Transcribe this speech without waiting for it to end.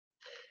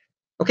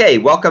Okay,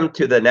 welcome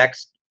to the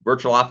next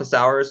virtual office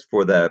hours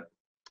for the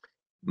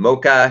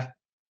MoCCA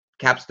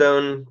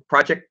Capstone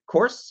project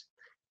course.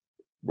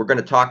 We're going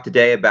to talk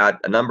today about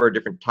a number of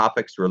different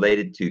topics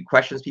related to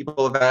questions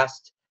people have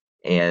asked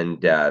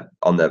and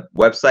on the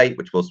website,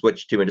 which we'll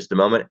switch to in just a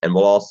moment. And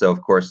we'll also,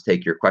 of course,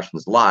 take your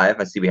questions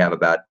live. I see we have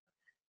about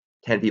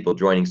 10 people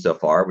joining so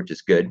far, which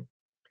is good.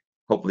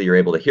 Hopefully you're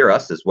able to hear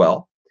us as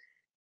well.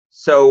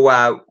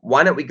 So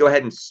why don't we go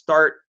ahead and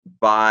start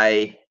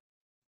by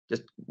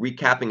just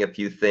recapping a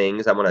few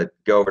things. I want to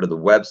go over to the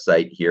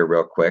website here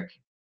real quick.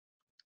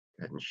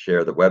 Go ahead and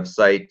share the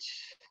website.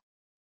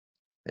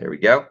 There we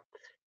go.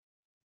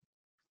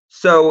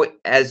 So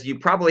as you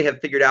probably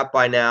have figured out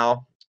by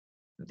now,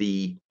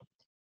 the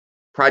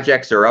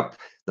projects are up.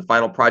 The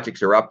final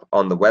projects are up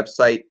on the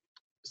website.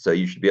 So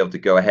you should be able to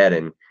go ahead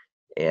and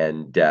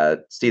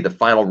see the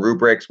final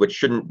rubrics, which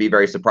shouldn't be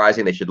very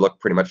surprising. They should look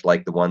pretty much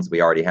like the ones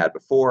we already had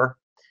before.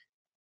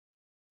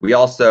 We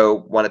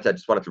also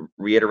just wanted to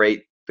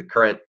reiterate the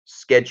current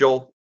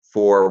schedule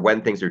for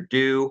when things are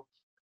due.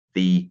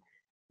 The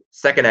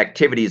second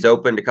activity is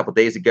opened a couple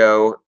days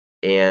ago,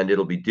 and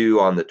it'll be due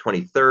on the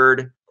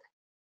 23rd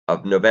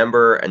of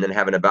November, and then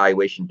have an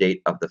evaluation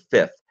date of the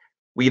 5th.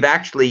 We've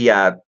actually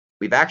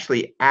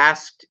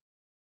asked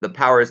the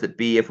powers that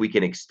be if we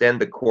can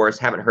extend the course.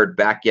 Haven't heard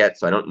back yet,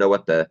 so I don't know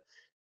what the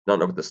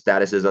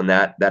status is on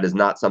that. That is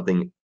not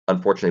something,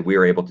 unfortunately, we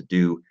were able to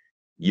do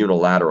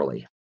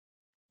unilaterally.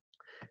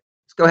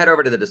 Let's go ahead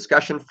over to the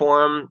discussion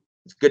forum.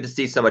 It's good to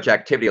see so much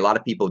activity. A lot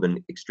of people have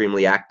been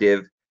extremely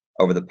active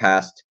over the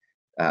past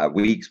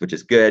weeks, which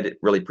is good.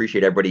 Really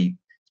appreciate everybody,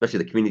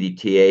 especially the community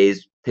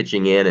TAs,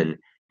 pitching in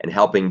and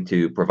helping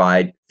to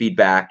provide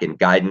feedback and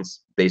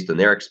guidance based on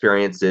their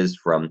experiences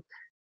from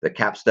the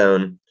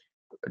Capstone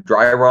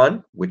dry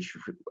run, which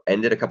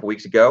ended a couple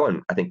weeks ago,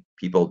 and I think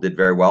people did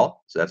very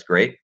well, so that's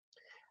great.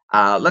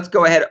 Let's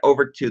go ahead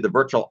over to the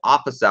virtual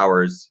office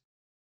hours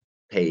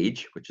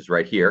page, which is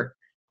right here.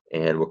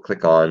 And we'll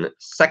click on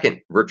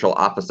second virtual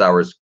office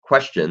hours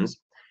questions,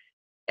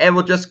 and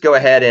we'll just go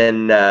ahead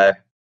and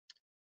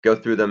go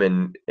through them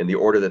in the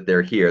order that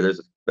they're here.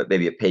 There's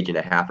maybe a page and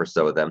a half or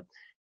so of them.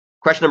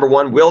 Question number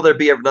 1: will there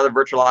be another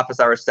virtual office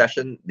hours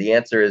session? The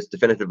answer is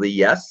definitively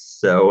yes.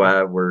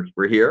 So we're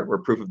here. We're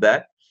proof of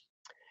that.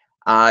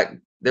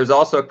 There's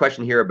also a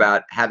question here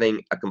about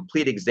having a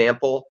complete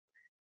example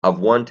of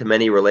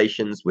one-to-many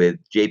relations with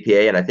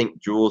JPA, and I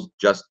think Jules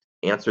just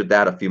answered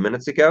that a few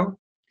minutes ago.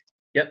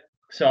 Yep.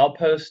 So I'll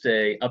post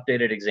a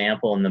updated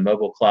example in the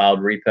mobile cloud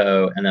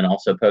repo, and then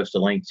also post a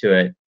link to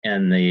it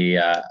in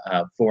the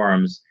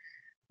forums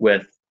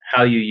with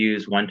how you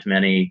use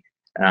one-to-many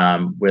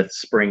with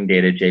Spring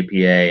Data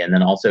JPA, and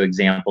then also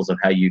examples of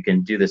how you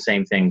can do the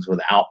same things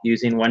without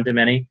using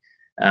one-to-many.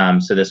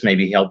 So this may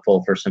be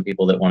helpful for some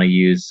people that want to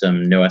use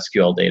some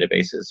NoSQL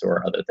databases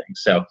or other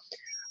things. So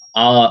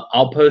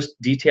I'll post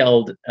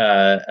detailed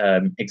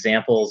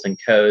examples and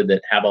code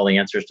that have all the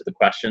answers to the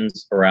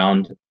questions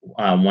around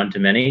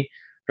one-to-many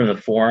from the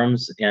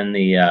forums in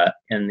the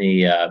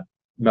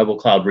mobile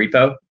cloud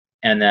repo,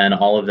 and then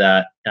all of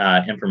that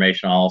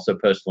information I'll also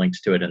post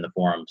links to it in the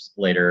forums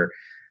later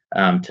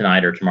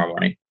tonight or tomorrow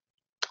morning.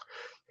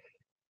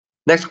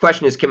 Next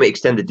question is, can we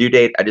extend the due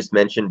date? I just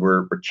mentioned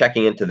we're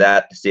checking into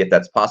that to see if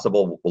that's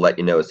possible. We'll let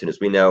you know as soon as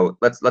we know.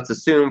 Let's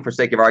assume, for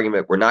sake of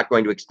argument, we're not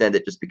going to extend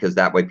it, just because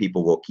that way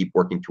people will keep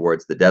working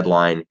towards the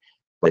deadline.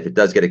 But if it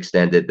does get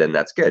extended, then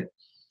that's good.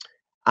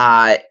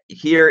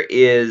 Here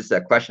is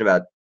a question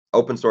about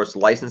open source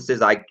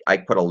licenses. I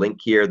put a link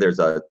here. There's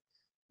a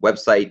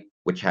website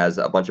which has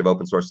a bunch of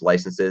open source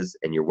licenses,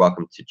 and you're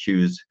welcome to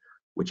choose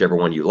whichever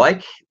one you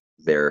like.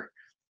 They're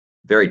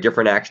very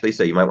different, actually,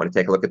 so you might want to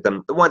take a look at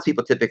them. The ones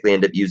people typically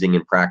end up using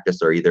in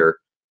practice are either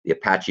the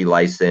Apache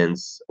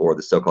license or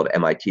the so-called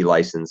MIT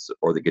license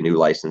or the GNU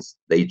license.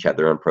 They each have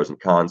their own pros and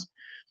cons.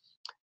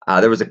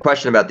 There was a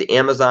question about the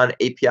Amazon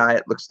API.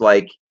 It looks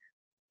like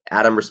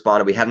Adam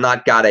responded. We have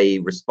not got a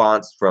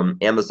response from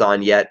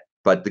Amazon yet,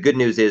 but the good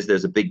news is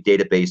there's a big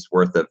database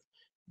worth of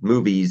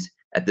movies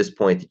at this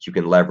point that you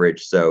can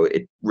leverage, so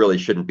it really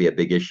shouldn't be a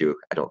big issue,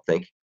 I don't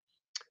think.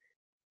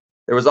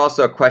 There was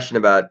also a question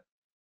about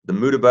the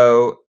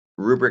Mutabo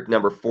rubric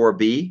number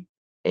 4B,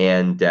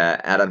 and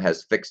Adam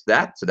has fixed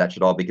that, so that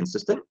should all be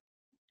consistent,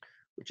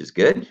 which is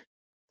good.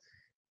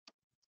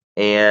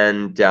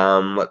 And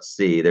let's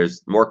see,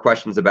 there's more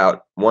questions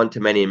about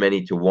one-to-many and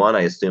many-to-one.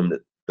 I assume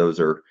that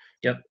those are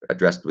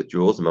addressed with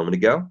Jules a moment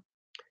ago.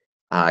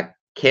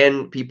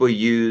 Can people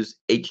use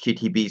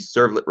HTTP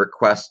servlet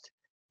request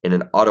in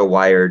an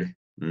auto-wired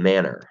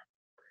manner?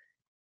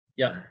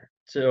 Yeah,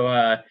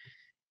 so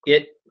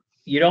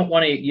you don't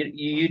want to,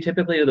 you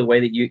typically, the way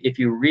that if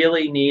you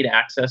really need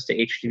access to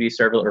HTTP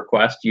servlet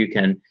request, you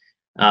can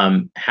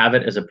have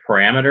it as a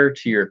parameter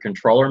to your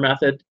controller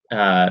method,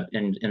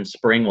 and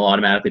Spring will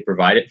automatically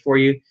provide it for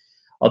you.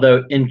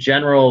 Although in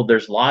general,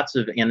 there's lots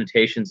of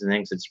annotations and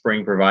things that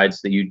Spring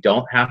provides that you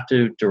don't have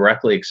to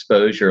directly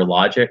expose your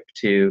logic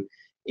to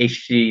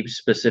HTTP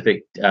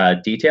specific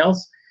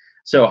details.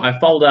 So I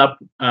followed up.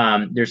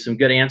 There's some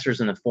good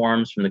answers in the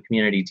forums from the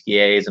community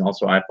TAs, and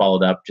also I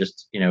followed up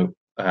just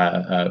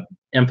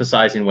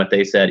emphasizing what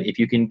they said. If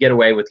you can get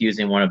away with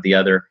using one of the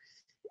other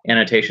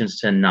annotations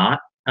to not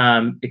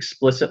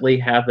explicitly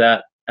have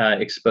that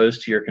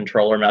exposed to your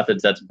controller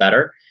methods, that's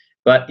better.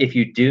 But if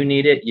you do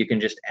need it, you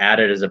can just add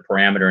it as a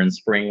parameter, and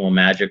Spring will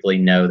magically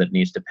know that it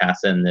needs to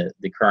pass in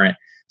the current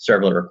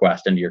servlet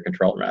request into your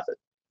controller method.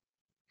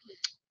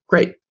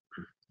 Great.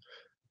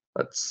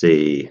 Let's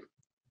see.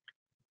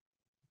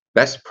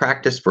 Best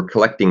practice for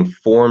collecting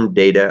form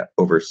data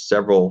over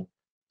several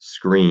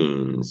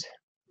screens.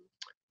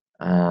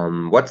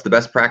 What's the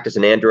best practice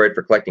in Android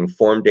for collecting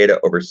form data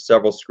over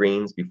several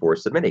screens before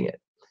submitting it?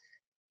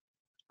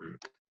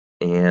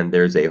 And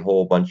there's a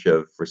whole bunch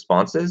of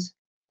responses.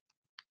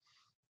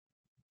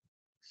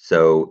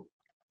 So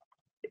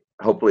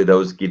hopefully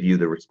those give you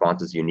the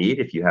responses you need.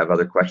 If you have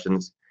other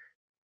questions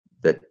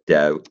that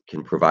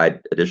can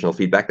provide additional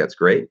feedback, that's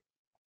great.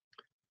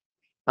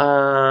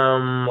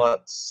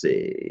 Let's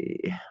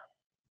see.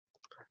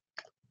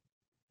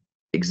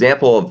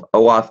 Example of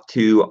OAuth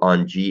 2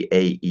 on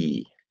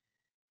GAE.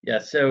 Yeah,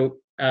 so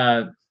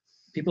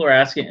people are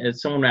asking,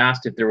 someone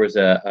asked if there was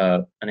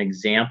an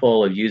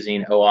example of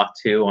using OAuth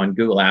 2 on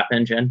Google App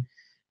Engine.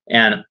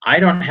 And I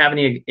don't have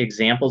any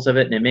examples of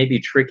it, and it may be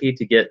tricky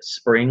to get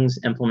Spring's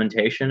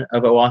implementation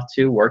of OAuth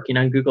 2 working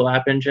on Google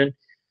App Engine.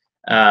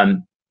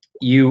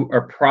 You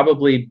are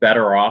probably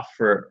better off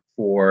for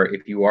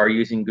if you are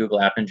using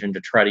Google App Engine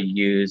to try to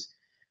use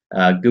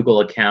Google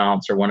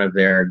accounts or one of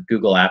their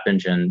Google App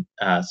Engine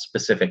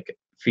specific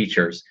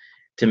features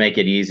to make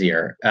it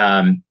easier.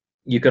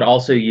 You could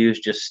also use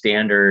just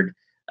standard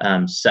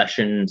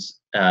sessions,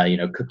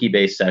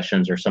 cookie-based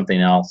sessions or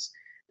something else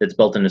that's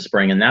built into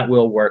Spring, and that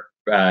will work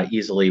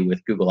easily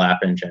with Google App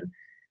Engine.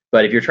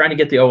 But if you're trying to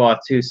get the OAuth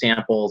 2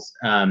 samples,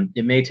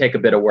 it may take a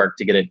bit of work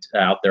to get it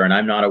out there, and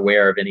I'm not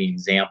aware of any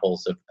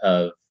examples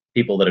of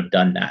people that have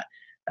done that.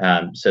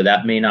 So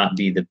that may not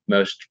be the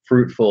most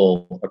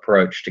fruitful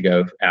approach to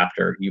go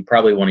after. You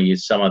probably want to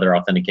use some other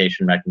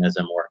authentication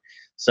mechanism or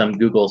some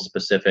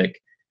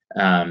Google-specific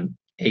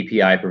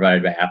API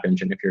provided by App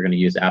Engine if you're going to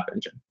use App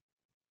Engine.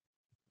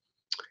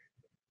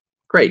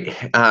 Great.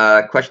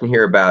 Question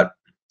here about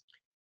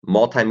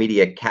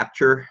multimedia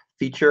capture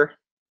feature.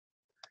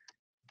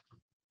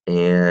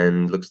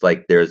 And looks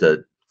like there's a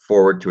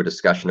forward to a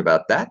discussion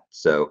about that.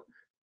 So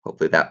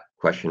hopefully that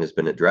question has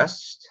been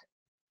addressed.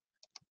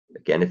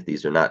 Again, if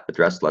these are not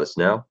addressed, let us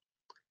know.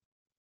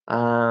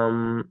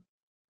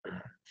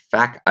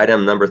 Fact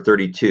item number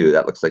 32.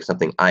 That looks like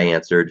something I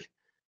answered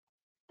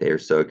a day or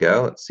so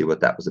ago. Let's see what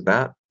that was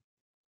about.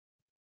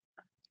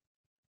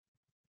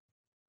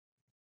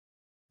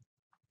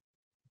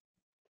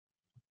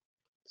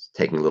 It's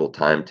taking a little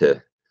time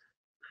to,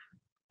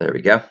 there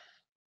we go.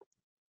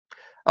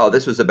 Oh,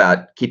 this was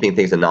about keeping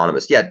things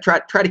anonymous. Yeah, try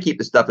to keep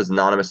the stuff as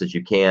anonymous as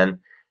you can.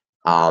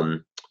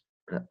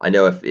 I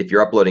know if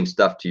you're uploading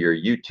stuff to your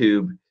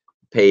YouTube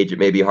page, it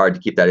may be hard to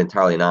keep that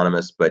entirely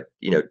anonymous, but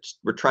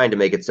we're trying to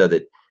make it so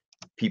that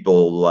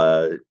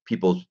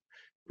people's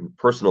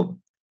personal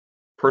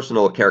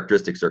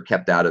characteristics are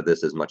kept out of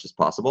this as much as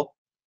possible.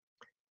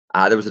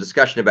 There was a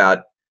discussion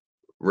about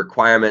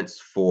requirements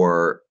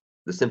for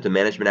the symptom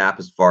management app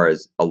as far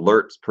as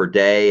alerts per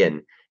day,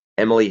 and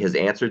Emily has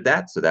answered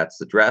that, so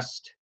that's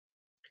addressed.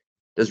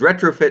 Does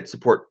retrofit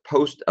support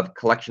post of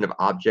collection of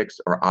objects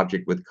or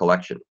object with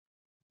collection?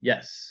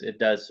 Yes, it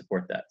does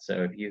support that.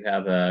 So if you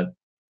have a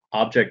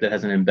object that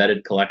has an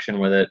embedded collection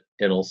with it,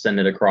 it'll send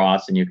it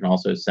across, and you can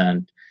also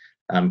send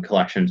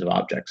collections of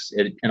objects.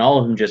 And all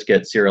of them just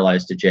get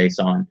serialized to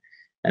JSON,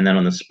 and then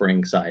on the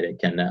Spring side, it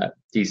can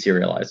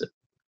deserialize it.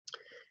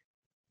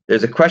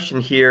 There's a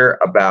question here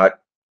about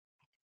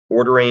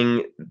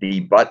ordering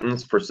the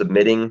buttons for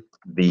submitting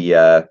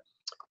the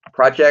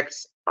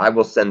projects. I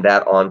will send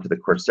that on to the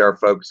Coursera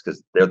folks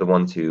because they're the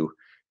ones who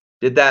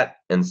did that,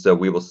 and so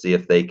we will see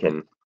if they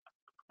can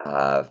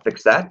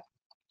fix that.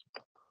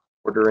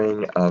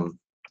 Ordering of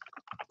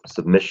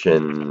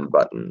submission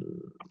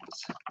buttons.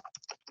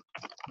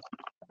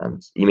 I'm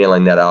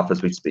emailing that off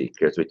as we speak,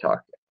 as we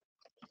talk.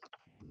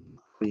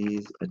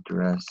 Please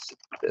address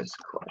this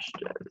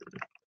question.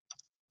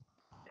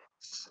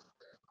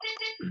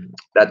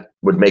 That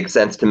would make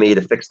sense to me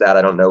to fix that.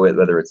 I don't know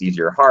whether it's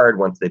easy or hard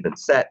once they've been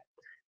set,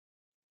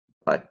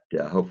 but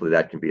hopefully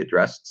that can be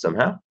addressed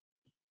somehow.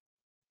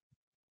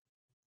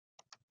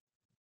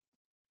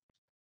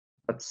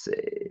 Let's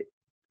see.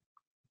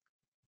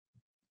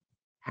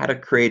 How to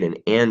create an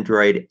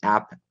Android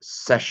app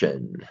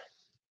session.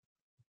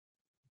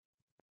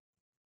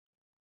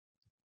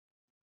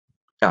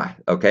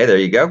 Okay, there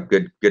you go.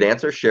 Good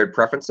answer. Shared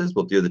preferences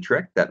will do the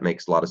trick. That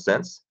makes a lot of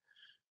sense.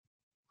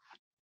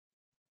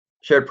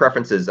 Shared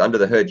preferences, under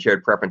the hood,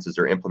 shared preferences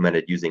are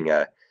implemented using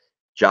a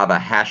Java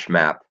hash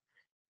map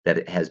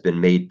that has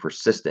been made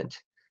persistent.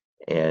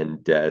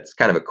 And it's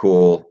kind of a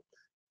cool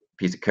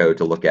piece of code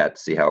to look at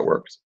to see how it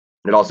works.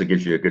 And it also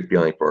gives you a good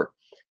feeling for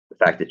the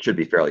fact that it should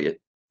be fairly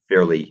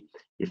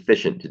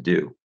efficient to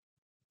do.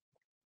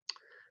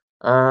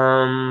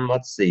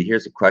 Let's see.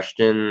 Here's a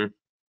question.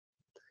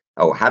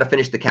 Oh, how to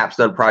finish the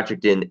capstone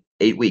project in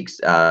 8 weeks.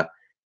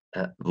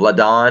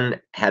 Vladon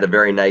had a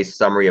very nice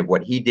summary of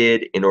what he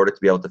did in order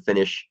to be able to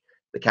finish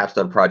the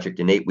capstone project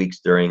in 8 weeks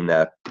during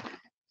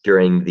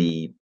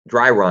the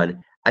dry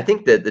run. I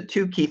think that the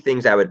two key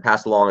things I would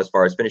pass along as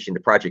far as finishing the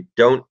project: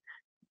 don't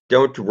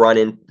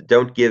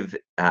give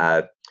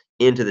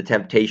into the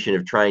temptation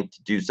of trying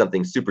to do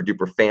something super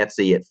duper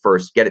fancy at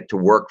first. Get it to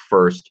work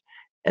first,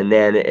 and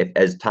then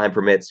as time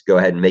permits, go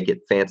ahead and make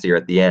it fancier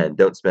at the end.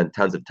 Don't spend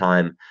tons of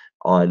time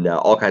on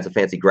all kinds of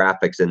fancy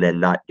graphics and then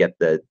not get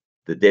the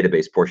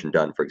database portion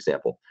done, for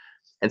example.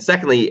 And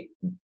secondly,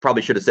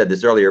 probably should have said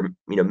this earlier,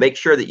 make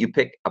sure that you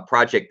pick a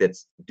project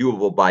that's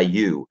doable by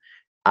you.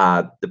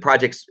 The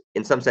projects,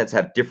 in some sense,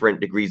 have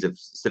different degrees of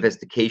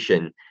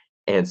sophistication,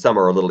 and some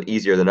are a little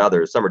easier than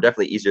others. Some are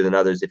definitely easier than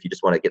others if you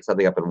just want to get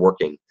something up and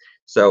working.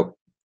 So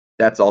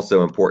that's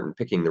also important,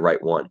 picking the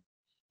right one.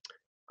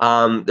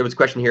 There was a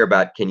question here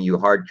about, can you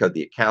hard code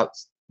the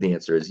accounts? The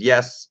answer is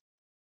yes.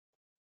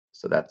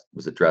 So that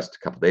was addressed a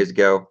couple days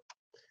ago.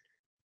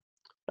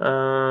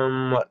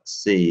 Let's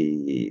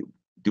see.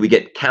 Do we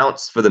get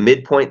counts for the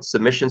midpoint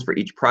submissions for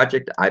each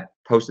project? I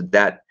posted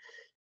that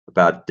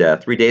about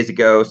 3 days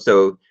ago.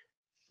 So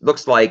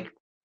looks like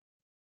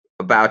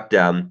about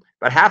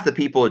half the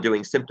people are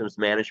doing symptoms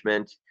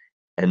management,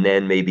 and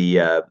then maybe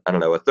I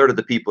don't know, a third of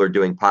the people are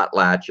doing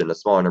potlatch, and a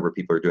smaller number of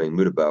people are doing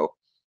Mutabo.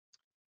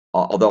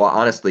 Although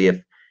honestly,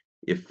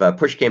 if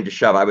push came to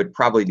shove, I would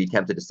probably be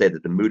tempted to say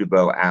that the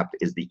Mutabo app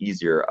is the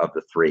easier of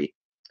the three.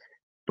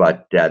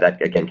 But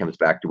that again comes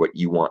back to what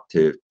you want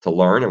to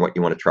learn and what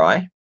you want to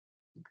try.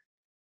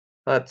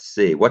 Let's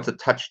see, what's a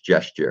touch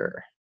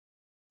gesture?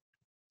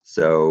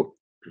 So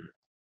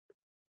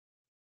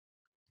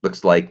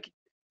looks like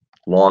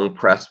long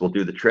press will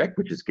do the trick,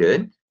 which is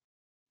good.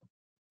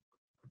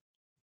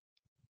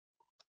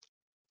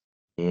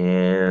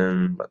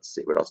 And let's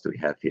see, what else do we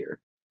have here?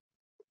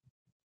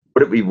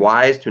 Would it be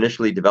wise to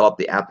initially develop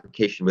the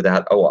application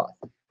without OAuth?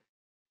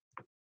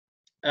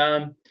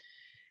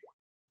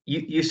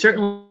 You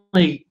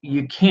certainly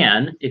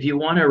can. If you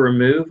want to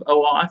remove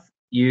OAuth,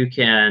 you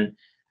can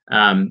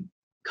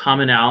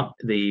comment out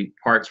the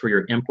parts where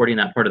you're importing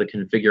that part of the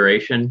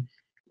configuration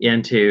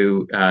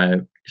into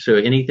so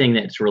anything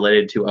that's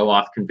related to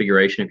OAuth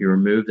configuration, if you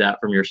remove that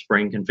from your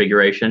Spring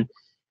configuration.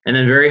 And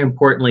then very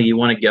importantly, you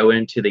want to go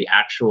into the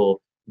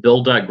actual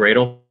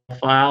build.gradle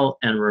file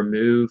and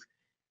remove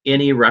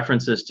any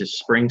references to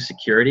Spring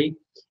security.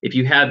 If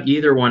you have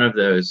either one of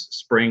those,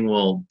 Spring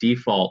will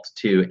default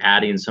to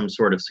adding some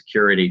sort of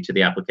security to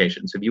the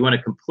application. So if you want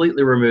to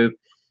completely remove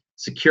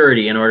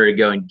security in order to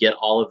go and get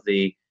all of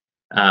the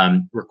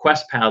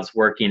request paths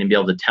working and be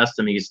able to test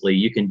them easily,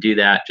 you can do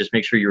that. Just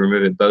make sure you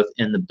remove it both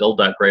in the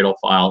build.gradle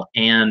file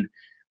and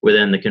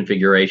within the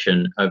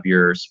configuration of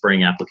your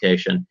Spring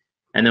application.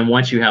 And then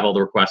once you have all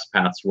the request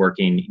paths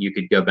working, you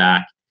could go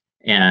back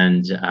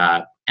and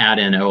add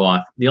in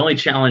OAuth. The only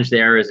challenge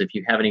there is if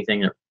you have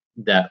anything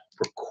that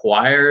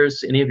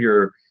requires any of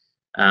your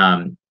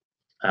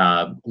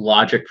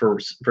logic, for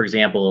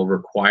example,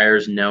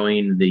 requires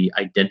knowing the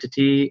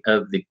identity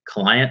of the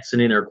client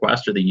sending the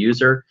request or the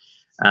user,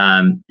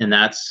 and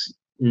that's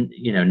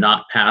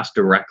not passed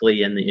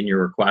directly in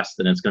your request,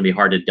 then it's going to be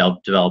hard to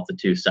develop the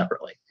two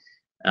separately.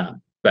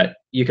 But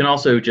you can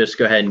also just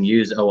go ahead and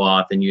use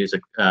OAuth and use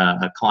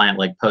a client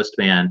like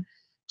Postman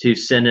to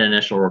send an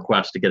initial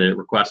request to get a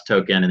request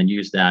token, and then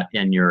use that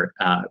in your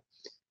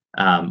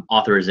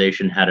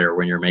authorization header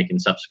when you're making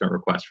subsequent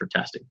requests for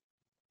testing.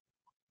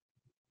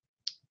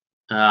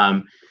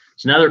 So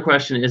another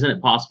question: is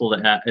it possible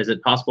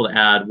to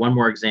add one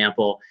more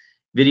example,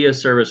 video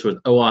service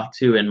with OAuth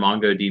 2 and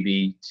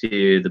MongoDB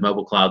to the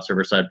mobile cloud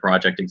server-side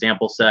project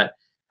example set?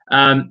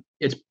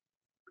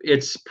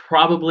 It's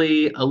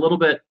probably a little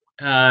bit,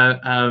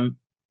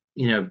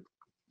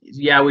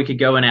 yeah, we could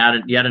go and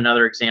add yet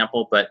another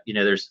example, but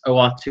there's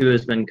OAuth 2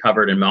 has been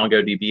covered and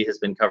MongoDB has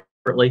been covered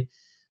separately.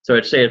 So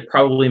I'd say it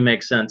probably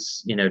makes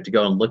sense, to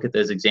go and look at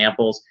those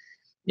examples.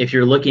 If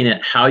you're looking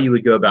at how you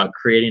would go about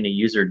creating a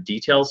user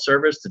details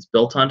service that's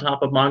built on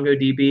top of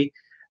MongoDB,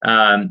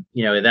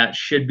 that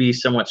should be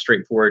somewhat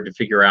straightforward to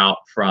figure out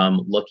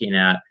from looking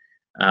at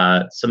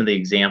some of the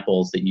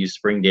examples that use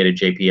Spring Data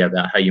JP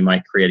about how you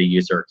might create a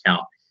user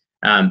account.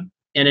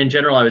 And in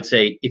general, I would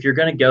say if you're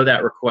going to go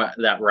that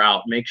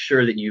route, make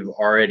sure that you've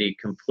already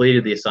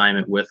completed the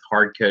assignment with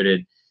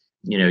hard-coded,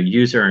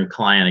 user and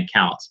client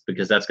accounts,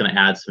 because that's going to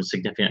add some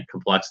significant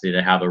complexity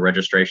to have a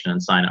registration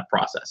and sign-up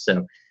process.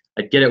 So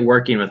I'd get it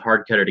working with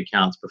hard-coded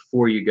accounts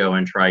before you go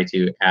and try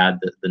to add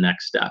the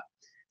next step.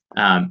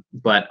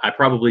 But I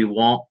probably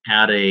won't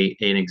add an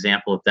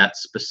example of that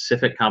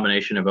specific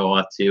combination of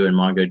OAuth 2 and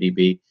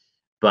MongoDB.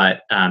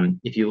 But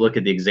if you look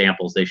at the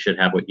examples, they should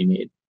have what you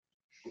need.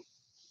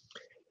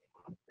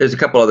 There's a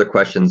couple other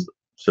questions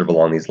sort of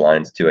along these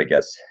lines too, I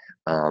guess.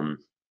 Let's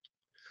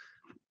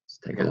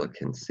take a look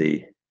and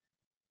see.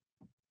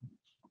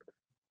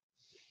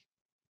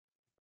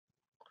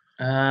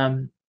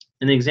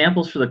 In the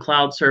examples for the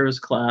cloud service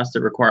class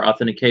that require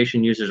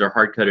authentication, users are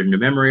hard-coded into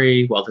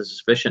memory. While this is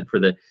sufficient for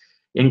the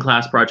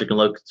in-class project and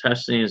local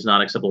testing, is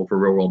not acceptable for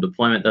real-world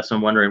deployment. Thus,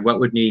 I'm wondering what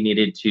would be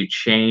needed to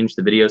change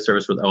the video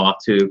service with OAuth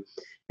 2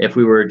 if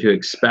we were to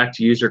expect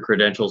user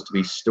credentials to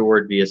be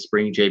stored via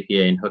Spring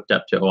JPA and hooked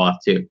up to OAuth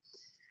 2.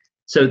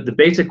 So the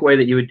basic way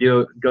that you would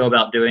go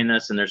about doing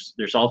this, and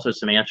there's also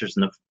some answers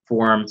in the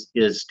forums,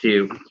 is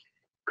to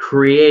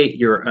create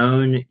your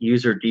own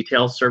user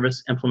details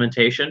service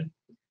implementation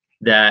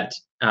that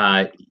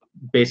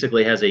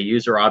basically has a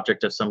user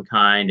object of some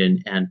kind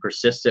and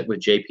persists it with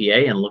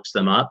JPA and looks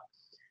them up,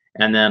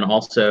 and then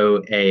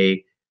also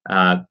a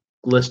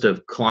list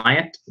of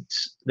clients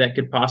that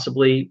could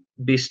possibly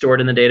be stored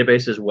in the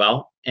database as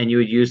well. And you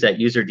would use that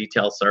user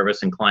details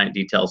service and client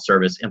details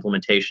service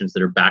implementations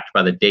that are backed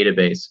by the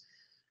database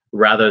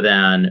rather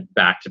than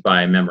backed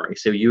by memory.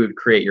 So you would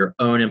create your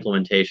own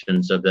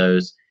implementations of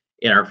those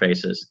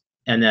interfaces.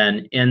 And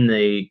then in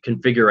the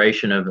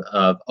configuration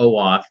of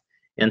OAuth,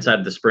 inside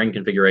of the Spring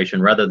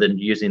configuration, rather than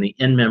using the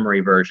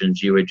in-memory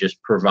versions, you would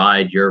just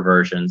provide your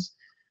versions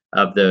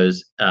of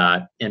those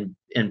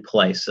in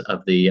place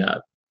of the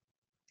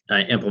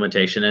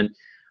implementation. And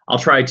I'll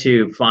try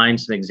to find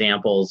some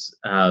examples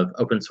of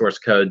open source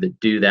code that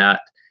do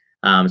that,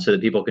 so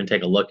that people can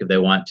take a look if they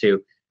want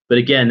to. But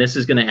again, this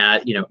is going to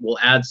add, will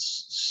add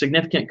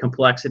significant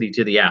complexity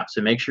to the app.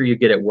 So make sure you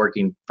get it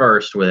working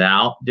first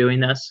without doing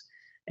this.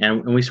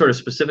 And we sort of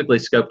specifically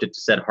scoped it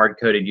to set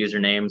hard-coded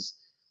usernames.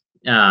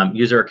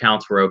 User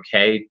accounts were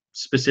okay,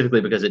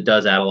 specifically because it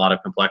does add a lot of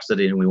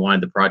complexity, and we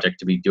wanted the project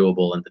to be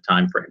doable in the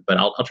time frame. But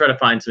I'll try to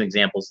find some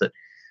examples that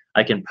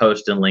I can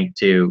post and link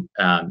to.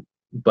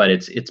 But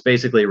it's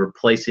basically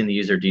replacing the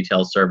user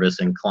details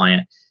service and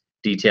client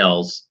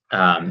details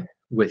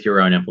with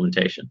your own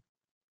implementation.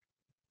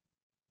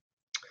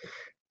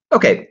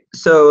 Okay,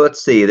 so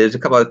let's see. There's a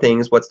couple other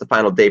things. What's the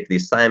final date for the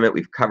assignment?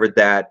 We've covered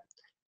that.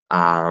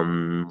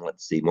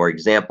 Let's see, more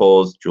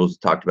examples. Jules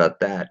talked about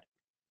that.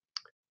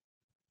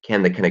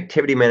 Can the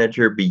connectivity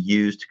manager be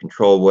used to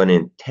control when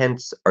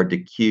intents are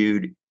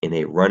dequeued in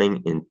a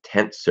running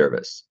intent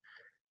service?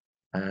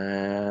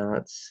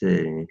 Let's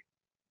see.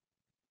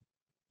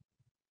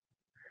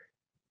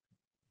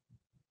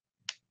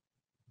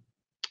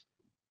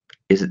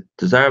 Is it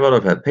desirable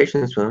to have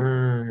patience?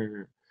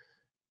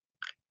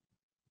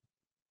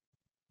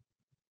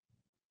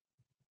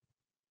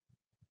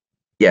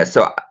 Yeah,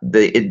 so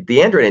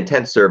the Android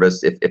intent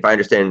service, if I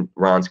understand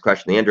Ron's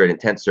question, the Android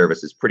intent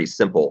service is pretty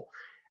simple.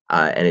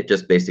 And it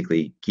just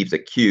basically keeps a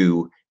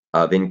queue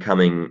of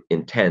incoming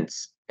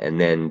intents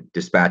and then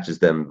dispatches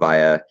them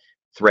via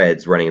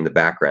threads running in the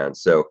background.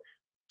 So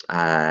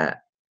I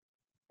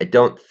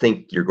don't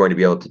think you're going to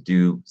be able to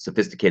do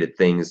sophisticated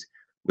things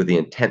with the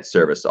intent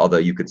service, although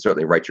you can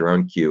certainly write your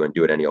own queue and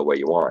do it any old way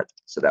you want.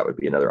 So that would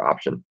be another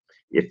option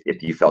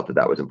if you felt that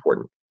that was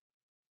important.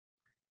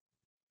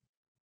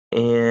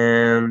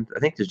 And I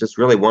think there's just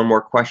really one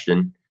more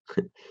question.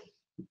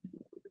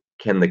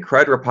 Can the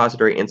CRUD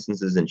repository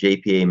instances in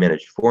JPA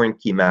manage foreign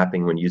key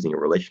mapping when using a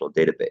relational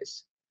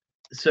database?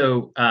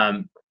 So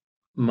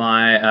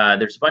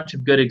there's a bunch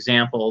of good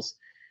examples.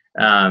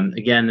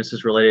 Again, this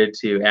is related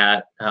to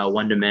at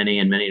one-to-many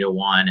and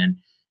many-to-one. And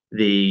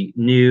the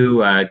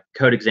new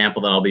code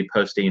example that I'll be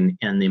posting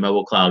in the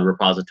mobile cloud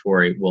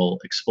repository will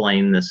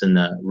explain this in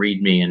the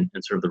README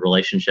and sort of the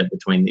relationship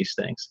between these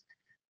things.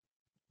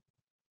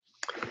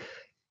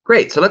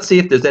 Great. So let's see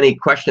if there's any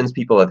questions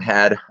people have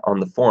had on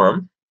the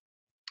forum.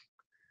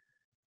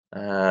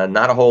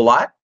 Not a whole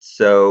lot.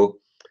 So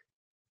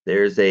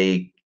there's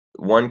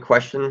one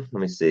question.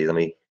 Let me see. Let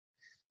me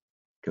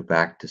go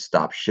back to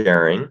stop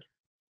sharing.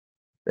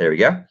 There we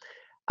go.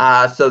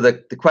 So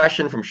the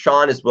question from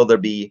Sean is, will there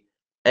be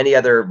any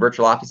other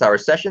virtual office hour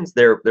sessions?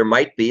 There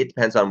might be. It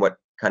depends on what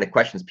kind of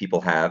questions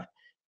people have.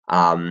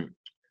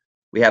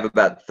 We have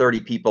about 30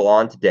 people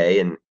on today,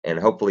 and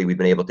hopefully we've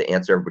been able to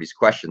answer everybody's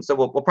questions. So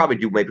we'll probably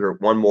do maybe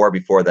one more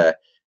before the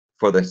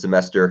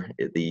semester,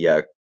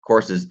 the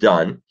course is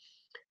done.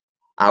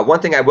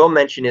 One thing I will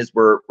mention is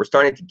we're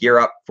starting to gear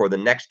up for the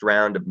next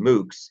round of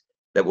MOOCs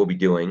that we'll be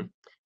doing.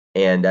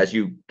 And as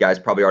you guys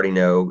probably already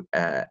know,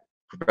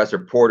 Professor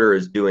Porter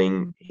is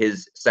doing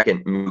his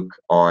second MOOC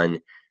on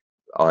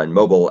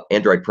mobile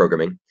Android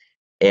programming.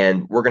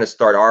 And we're going to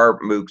start our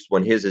MOOCs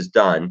when his is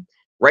done.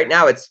 Right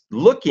now, it's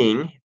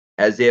looking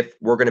as if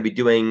we're going to be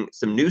doing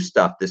some new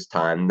stuff this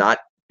time, not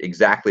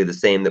exactly the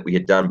same that we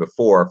had done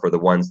before for the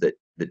ones that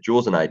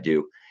Jules and I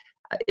do.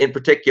 In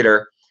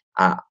particular,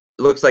 it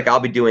looks like I'll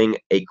be doing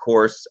a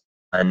course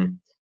on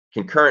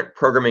concurrent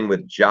programming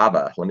with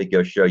Java. Let me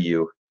go show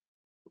you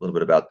a little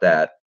bit about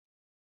that.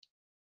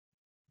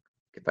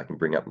 If I can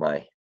bring up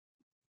my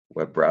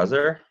web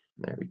browser.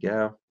 There we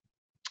go.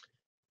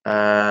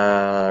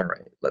 All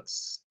right,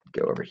 let's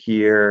go over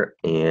here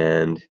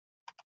and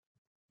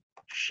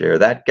share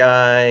that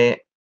guy,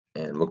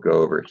 and we'll go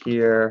over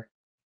here.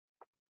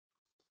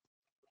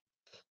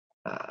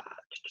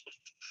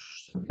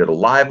 Go to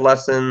live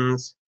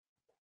lessons,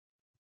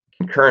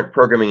 concurrent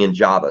programming in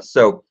Java.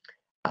 So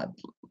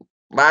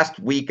last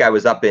week I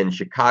was up in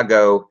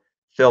Chicago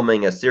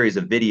filming a series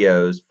of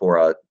videos for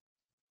a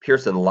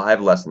Pearson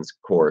Live Lessons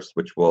course,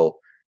 which will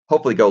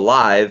hopefully go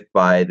live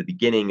by the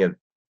beginning of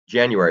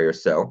January or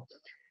so.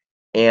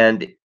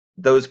 And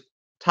those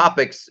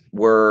topics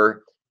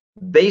were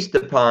based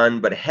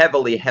upon, but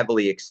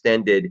heavily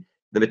extended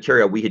the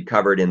material we had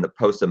covered in the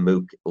POSA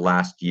MOOC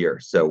last year.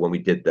 So when we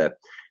did the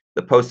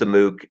POSA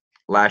MOOC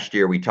last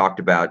year, we talked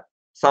about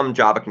some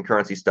Java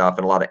concurrency stuff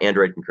and a lot of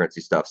Android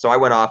concurrency stuff. So I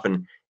went off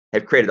and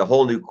have created a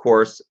whole new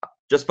course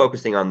just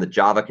focusing on the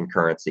Java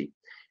concurrency.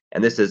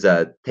 And this is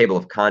a table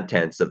of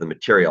contents of the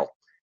material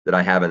that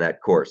I have in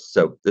that course.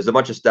 So there's a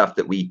bunch of stuff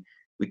that we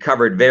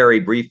covered very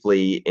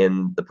briefly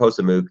in the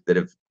POSA MOOC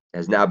that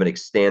has now been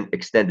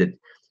extended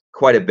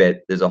quite a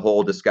bit. There's a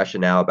whole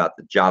discussion now about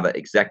the Java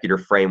executor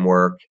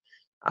framework,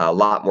 a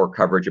lot more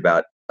coverage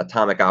about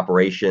atomic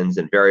operations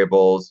and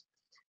variables,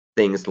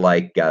 things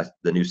like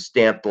the new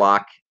stamped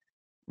lock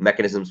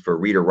mechanisms for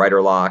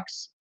reader-writer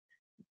locks,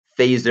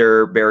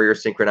 phaser barrier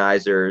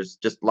synchronizers,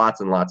 just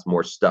lots and lots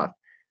more stuff.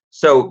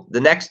 So the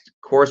next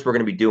course we're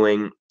going to be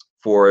doing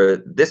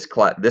for this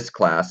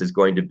class is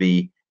going to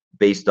be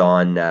based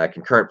on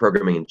concurrent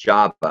programming in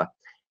Java.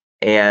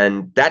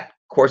 And that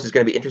course is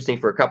going to be interesting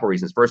for a couple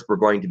reasons. First, we're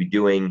going to be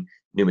doing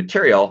new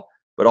material,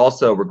 but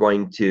also we're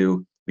going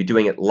to be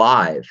doing it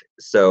live.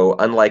 So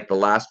unlike the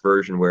last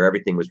version where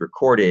everything was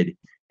recorded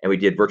and we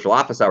did virtual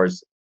office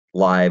hours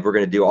live, we're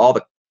going to do all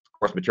the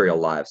course material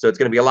live. So it's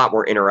going to be a lot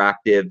more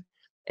interactive.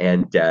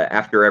 And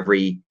after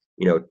every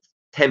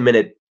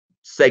 10-minute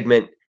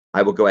segment,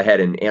 I will go ahead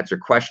and answer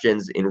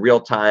questions in real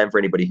time for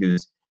anybody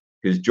who's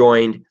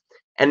joined.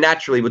 And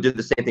naturally, we'll do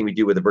the same thing we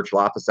do with the virtual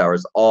office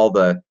hours. All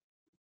the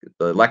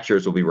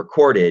lectures will be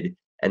recorded,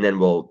 and then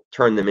we'll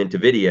turn them into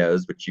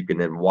videos, which you can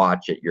then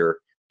watch at your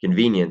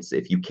convenience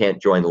if you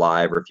can't join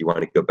live or if you want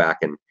to go back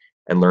and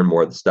learn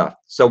more of the stuff.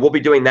 So we'll be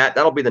doing that.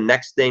 That'll be the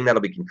next thing.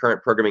 That'll be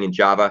concurrent programming in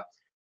Java,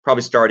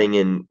 probably starting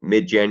in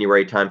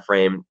mid-January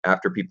timeframe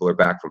after people are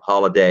back from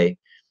holiday.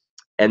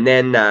 And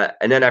then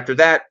after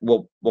that,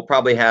 we'll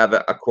probably have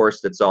a course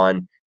that's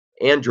on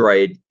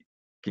Android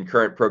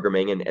concurrent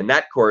programming, and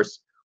that course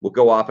will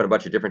go off in a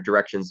bunch of different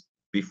directions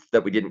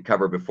that we didn't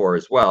cover before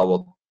as well.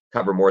 We'll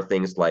cover more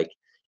things like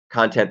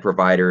content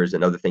providers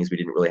and other things we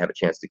didn't really have a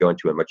chance to go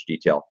into in much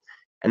detail.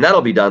 And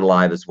that'll be done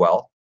live as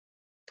well.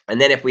 And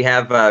then if we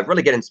have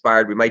really get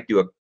inspired, we might do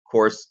a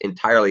course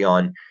entirely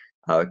on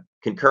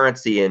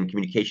concurrency and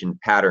communication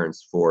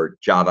patterns for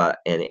Java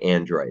and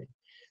Android.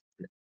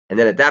 And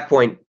then at that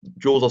point,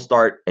 Jules will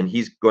start, and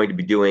he's going to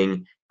be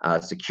doing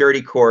a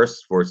security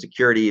course for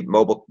security,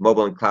 mobile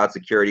and cloud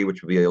security,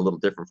 which will be a little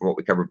different from what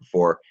we covered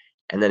before.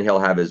 And then he'll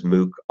have his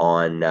MOOC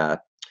on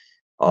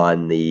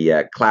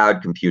the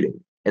cloud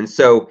computing. And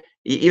so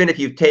even if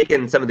you've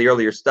taken some of the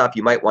earlier stuff,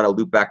 you might want to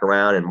loop back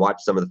around and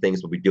watch some of the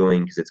things we'll be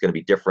doing, because it's going to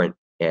be different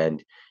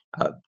and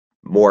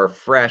more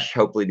fresh,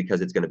 hopefully,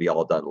 because it's going to be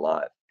all done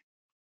live.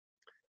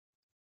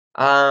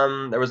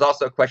 There was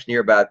also a question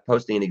here about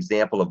posting an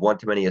example of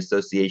one-to-many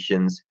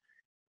associations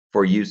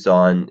for use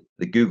on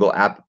the Google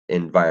app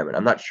environment.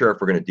 I'm not sure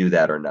if we're going to do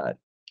that or not.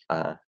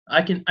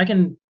 I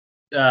can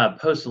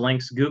post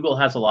links. Google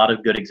has a lot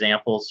of good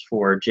examples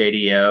for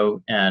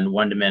JDO and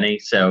one-to-many,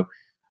 so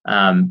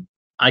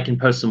I can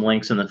post some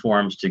links in the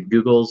forums to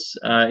Google's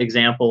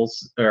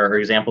examples or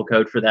example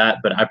code for that,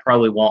 but I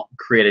probably won't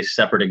create a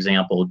separate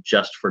example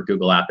just for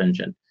Google App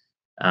Engine.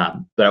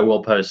 But I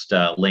will post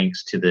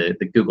links to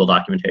the Google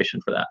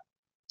documentation for that.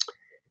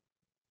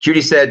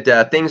 Judy said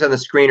things on the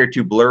screen are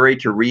too blurry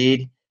to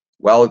read.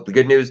 Well, the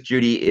good news,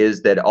 Judy,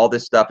 is that all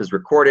this stuff is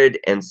recorded,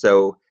 and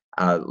so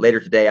later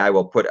today I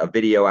will put a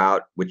video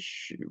out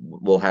which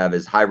will have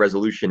as high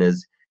resolution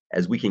as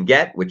we can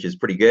get, which is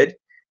pretty good.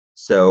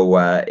 So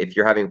if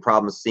you're having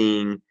problems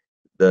seeing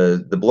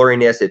the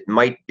blurriness, it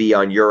might be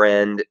on your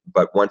end,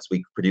 but once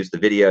we produce the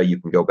video,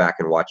 you can go back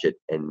and watch it,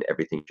 and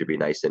everything should be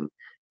nice and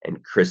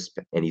crisp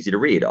and easy to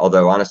read.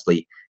 Although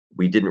honestly,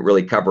 we didn't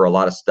really cover a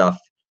lot of stuff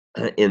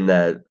in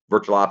the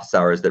virtual office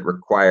hours that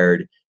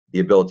required the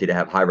ability to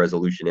have high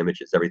resolution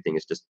images. Everything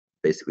is just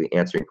basically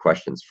answering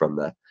questions from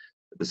the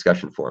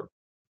discussion forum.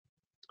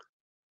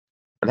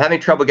 I'm having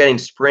trouble getting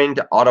Spring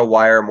to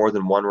auto-wire more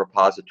than one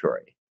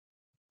repository.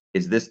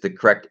 Is this the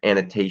correct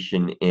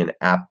annotation in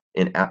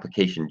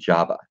application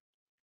Java?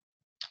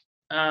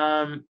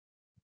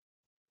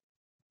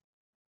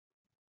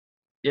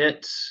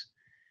 It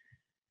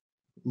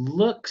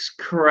looks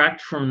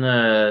correct from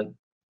the.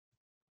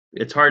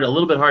 It's a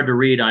little bit hard to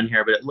read on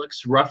here, but it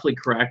looks roughly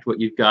correct what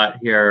you've got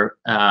here.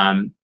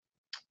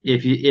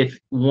 If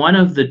one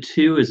of the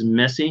two is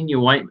missing,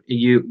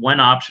 one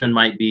option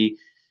might be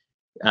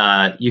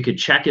you could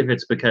check if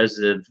it's because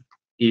of.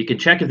 You can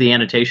check if the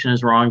annotation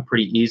is wrong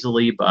pretty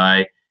easily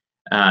by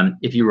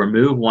if you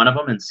remove one of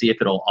them and see if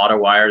it'll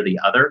auto-wire the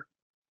other.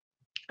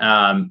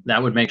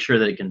 That would make sure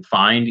that it can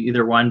find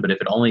either one, but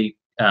if it only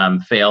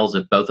fails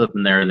if both of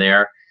them are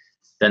there,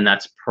 then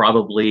that's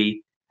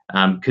probably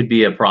could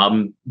be a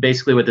problem.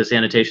 Basically, what this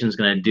annotation is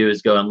going to do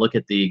is go and look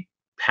at the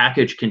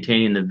package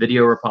containing the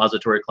video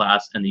repository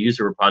class and the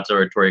user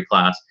repository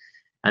class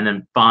and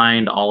then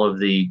find all of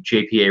the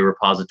JPA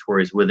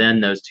repositories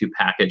within those 2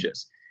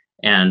 packages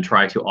and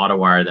try to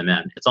auto-wire them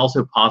in. It's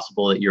also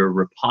possible that your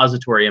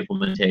repository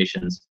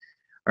implementations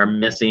are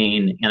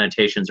missing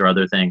annotations or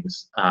other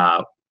things,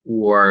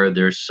 or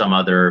there's some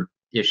other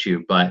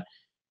issue. But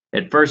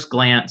at first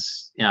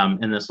glance,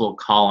 in this little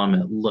column,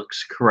 it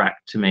looks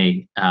correct to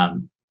me.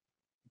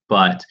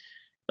 But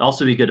it'd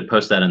also be good to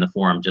post that in the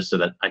forum just so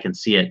that I can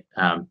see it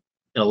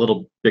in a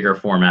little bigger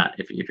format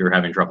if you're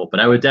having trouble.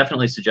 But I would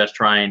definitely suggest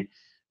trying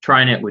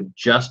it with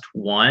just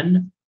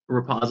one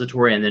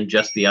repository and then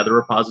just the other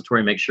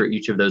repository. Make sure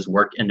each of those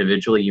work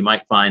individually. You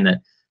might find that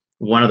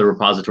one of the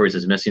repositories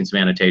is missing some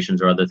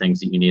annotations or other things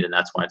that you need, and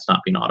that's why it's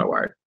not being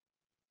auto-wired.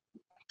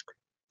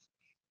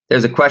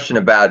 There's a question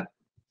about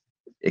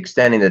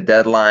extending the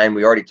deadline.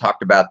 We already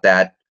talked about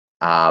that.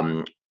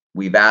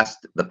 We've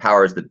asked the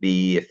powers that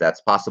be if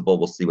that's possible.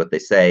 We'll see what they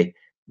say.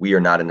 We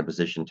are not in a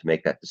position to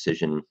make that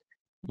decision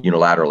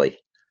unilaterally.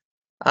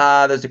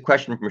 There's a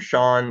question from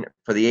Sean.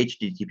 For the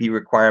HTTP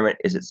requirement,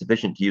 is it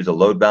sufficient to use a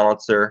load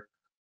balancer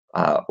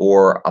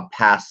or a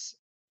PaaS,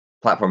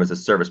 platform as a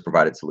service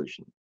provided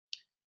solution?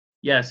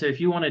 Yeah, so if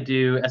you want to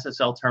do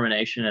SSL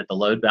termination at the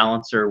load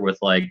balancer with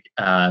like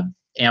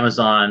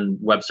Amazon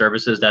Web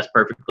Services, that's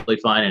perfectly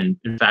fine. And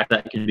in fact,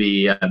 that can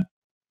be an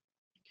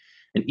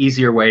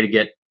easier way to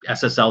get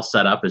SSL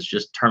set up is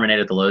just terminate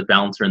at the load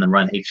balancer and then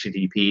run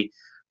HTTP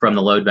from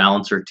the load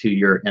balancer to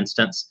your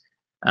instance.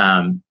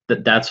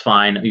 That's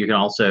fine. You can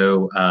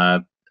also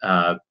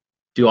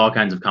do all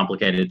kinds of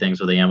complicated things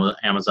with the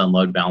Amazon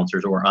load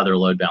balancers or other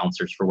load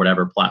balancers for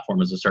whatever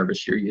platform as a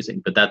service you're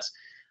using. But that's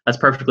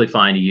perfectly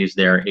fine to use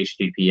their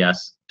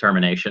HTTPS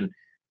termination.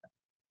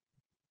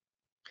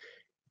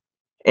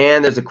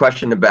 And there's a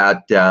question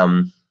about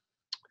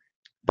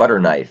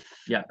Butterknife.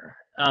 Yeah,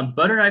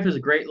 Butterknife is a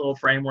great little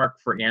framework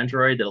for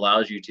Android that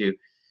allows you to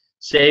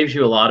saves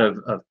you a lot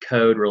of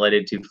code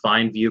related to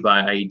find view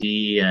by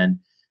ID and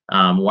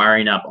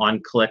wiring up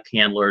on-click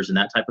handlers and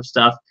that type of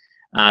stuff.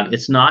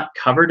 It's not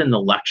covered in the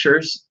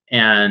lectures,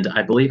 and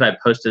I believe I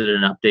posted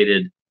an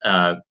updated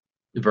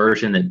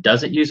version that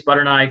doesn't use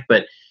Butterknife,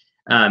 but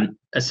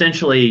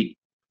essentially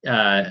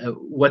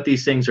what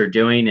these things are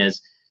doing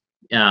is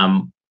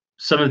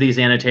some of these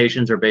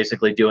annotations are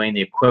basically doing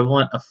the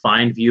equivalent of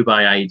find view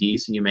by ID.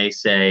 So you may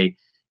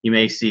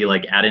see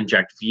like add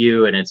inject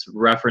view, and it's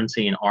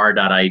referencing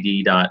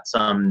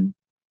r.id.some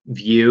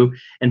view,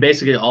 and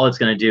basically all it's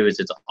going to do is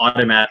it's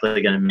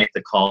automatically going to make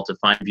the call to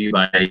find view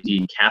by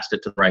ID, cast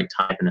it to the right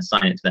type, and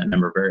assign it to that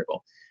member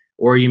variable.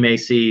 Or you may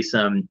see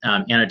some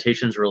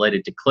annotations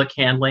related to click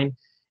handling,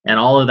 and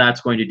all of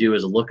that's going to do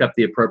is look up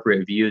the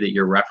appropriate view that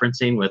you're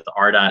referencing with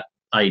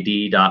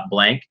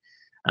r.id.blank,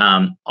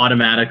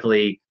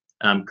 automatically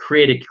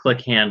create a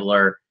click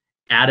handler,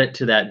 add it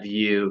to that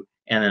view,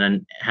 and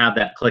then have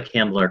that click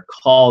handler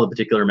call the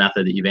particular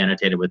method that you've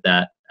annotated with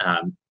that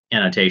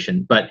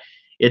annotation. But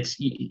it's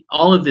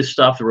all of this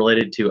stuff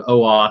related to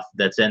OAuth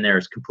that's in there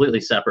is completely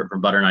separate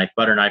from Butterknife.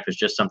 Butterknife is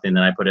just something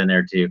that I put in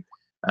there to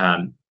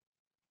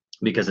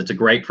because it's a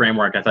great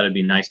framework. I thought it'd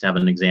be nice to have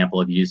an example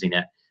of using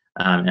it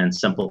and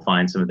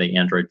simplifying some of the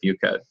Android view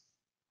code.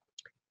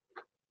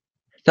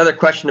 Another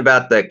question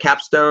about the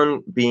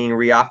capstone being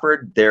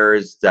reoffered.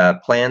 There's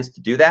plans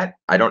to do that.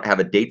 I don't have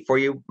a date for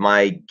you.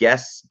 My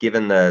guess,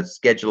 given the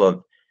schedule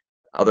of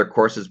other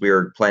courses we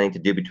are planning to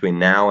do between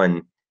now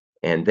and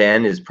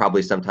then, is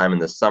probably sometime in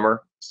the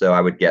summer. So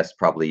I would guess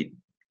probably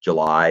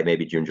July,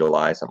 maybe June,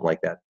 July, something like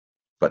that.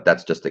 But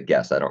that's just a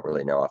guess. I don't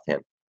really know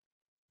offhand.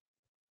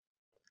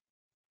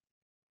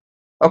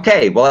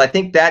 Okay, well, I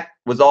think that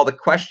was all the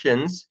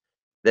questions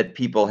that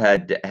people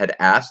had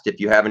asked. If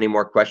you have any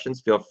more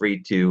questions, feel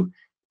free to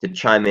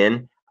chime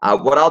in.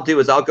 What I'll do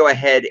is I'll go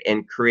ahead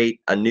and create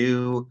a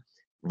new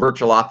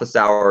Virtual Office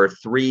Hour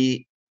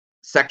 3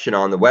 section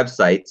on the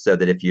website, so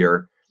that if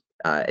you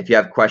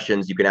have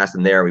questions, you can ask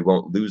them there. We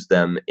won't lose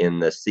them in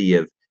the sea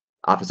of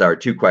Office Hour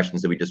 2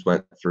 questions that we just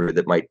went through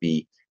that might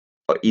be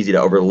easy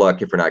to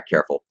overlook if we're not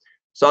careful.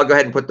 So I'll go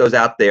ahead and put those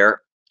out there,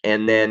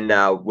 and then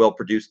we'll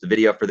produce the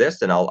video for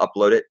this, and I'll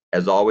upload it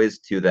as always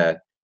to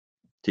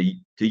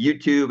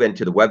YouTube and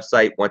to the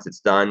website once it's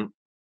done,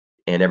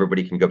 and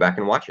everybody can go back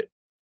and watch it.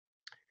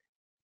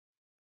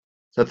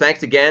 So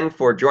thanks again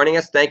for joining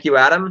us. Thank you,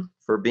 Adam,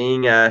 for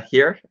being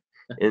here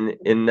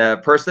in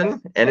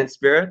person and in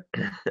spirit.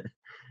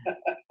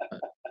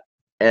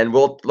 And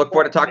we'll look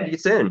forward to talking to you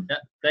soon. Yeah,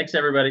 thanks,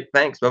 everybody.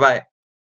 Thanks. Bye-bye.